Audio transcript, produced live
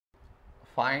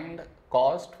Find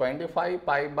cos 25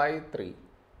 pi by 3.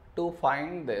 To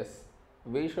find this,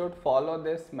 we should follow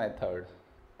this method.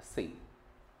 See,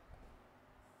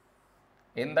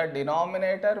 in the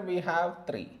denominator we have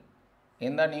 3,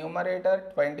 in the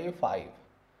numerator 25.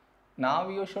 Now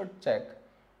you should check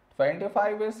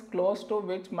 25 is close to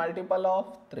which multiple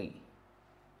of 3.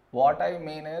 What I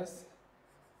mean is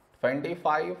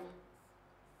 25,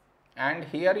 and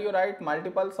here you write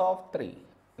multiples of 3,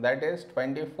 that is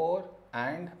 24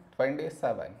 and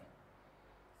 27.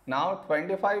 Now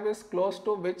 25 is close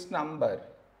to which number?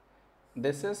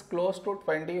 This is close to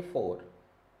 24.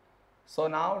 So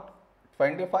now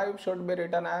 25 should be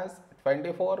written as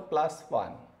 24 plus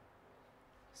 1.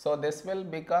 So this will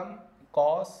become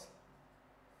cos,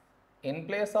 in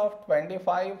place of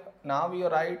 25, now you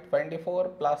write 24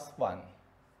 plus 1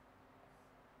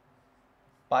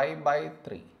 pi by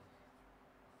 3.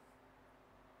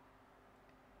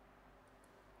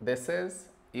 This is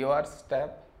your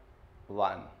step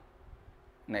 1.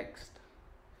 Next,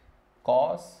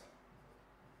 cos.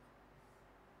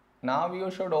 Now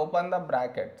you should open the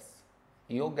brackets.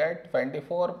 You get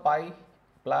 24 pi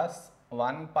plus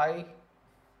 1 pi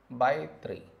by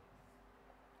 3.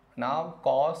 Now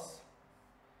cos,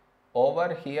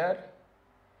 over here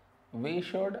we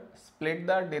should split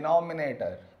the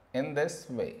denominator in this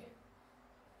way.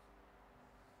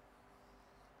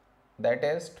 That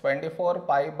is 24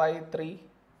 pi by 3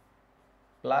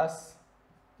 plus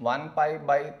 1 pi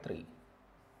by 3.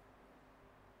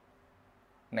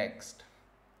 Next,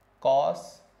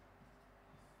 cos.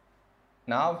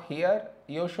 Now here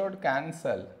you should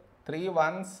cancel 3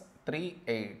 1s, 3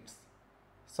 8s.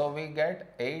 So we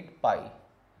get 8 pi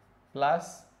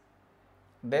plus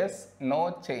this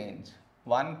no change,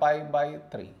 1 pi by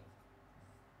 3.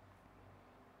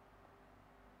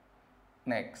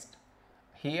 Next,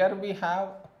 here we have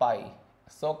pi.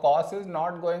 So cos is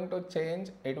not going to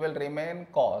change, it will remain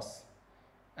cos.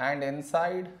 And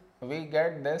inside we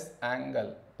get this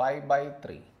angle pi by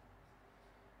 3.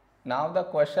 Now the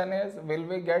question is, will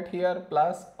we get here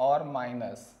plus or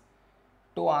minus?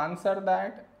 To answer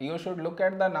that, you should look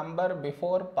at the number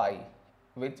before pi,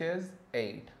 which is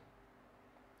 8.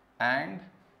 And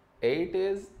 8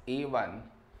 is even,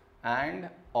 and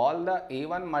all the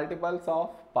even multiples of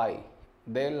pi,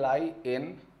 they lie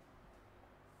in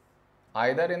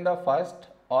either in the first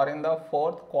or in the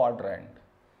fourth quadrant.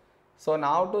 So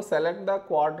now to select the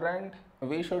quadrant,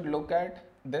 we should look at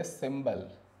this symbol.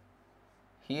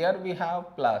 Here we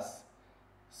have plus,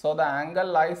 so the angle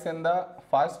lies in the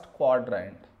first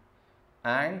quadrant,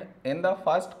 and in the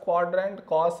first quadrant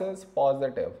cos is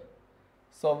positive,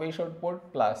 so we should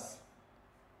put plus.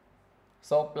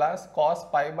 So plus cos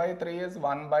pi by 3 is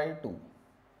 1 by 2.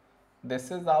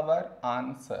 This is our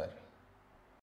answer.